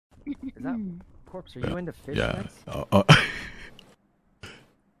Is that Corpse? Are you into fishnets?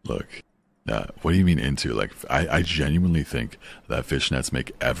 Look, what do you mean into? Like, I genuinely think that fishnets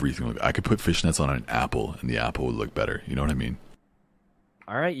make everything look. I could put fishnets on an apple, and the apple would look better. You know what I mean?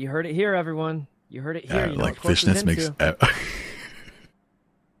 All right, you heard it here, everyone. You heard it here. Yeah, you know like what fishnets makes.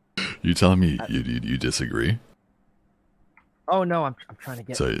 You telling me you disagree? Oh no, I'm trying to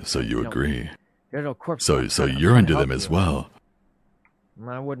get. So you agree? Corpse. So you're into them as well.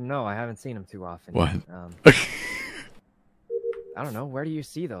 I wouldn't know. I haven't seen them too often. What? I don't know. Where do you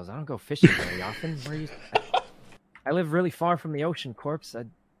see those? I don't go fishing very often. I live really far from the ocean, Corpse.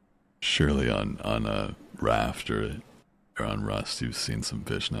 Surely on a raft or on Rust, you've seen some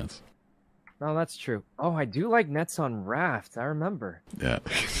fishnets. No, that's true. Oh, I do like nets on rafts. I remember. Yeah.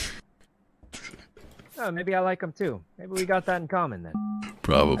 Oh, maybe I like them too. Maybe we got that in common then.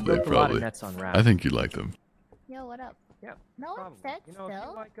 Probably. A lot of nets on rafts. I think you like them. Yo, what up? Yeah. No, probably. it's set you know, still. If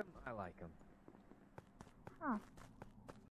you like them, I like them. Huh.